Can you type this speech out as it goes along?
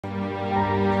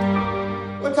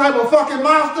What type of fucking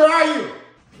monster are you?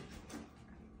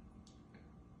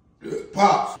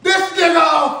 Pops. This nigga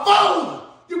a fool!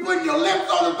 You putting your lips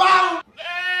on the bottle?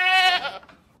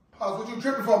 Pops, what you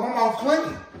tripping for? My mouth's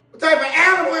clean. What type of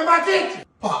animal in my kitchen?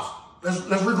 Pops, let's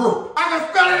regroup. I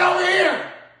can smell it over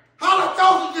here.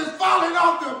 Halitosis just falling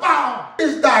off the bottle.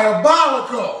 It's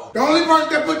diabolical. The only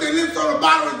person that put their lips on the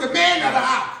bottle is the man of the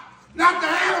house, not the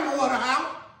animal of the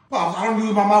house. Pops, I don't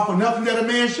use my mouth for nothing that a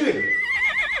man should.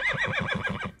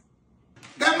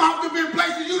 That mouth has been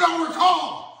places you don't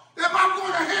recall. That mouth going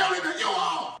to hell in a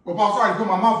U-Haul. Well, Pops, sorry to put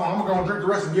my mouth on. I'm going to drink the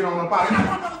rest and get on up out of here.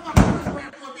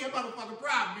 Motherfucking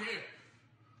problem here.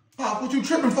 Pop, what you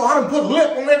tripping for? I done put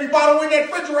lip on every bottle in that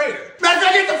refrigerator. Man,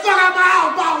 get the fuck out of my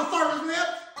house, bottle service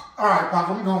lips. All right, Pop,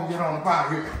 I'm going to get on up out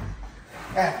of here.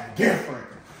 That's different.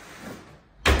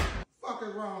 Fuck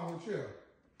is wrong with you?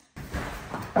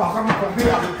 Pop, I'm not going to be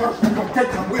out here first. I'm going to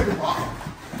take some with me, Pop.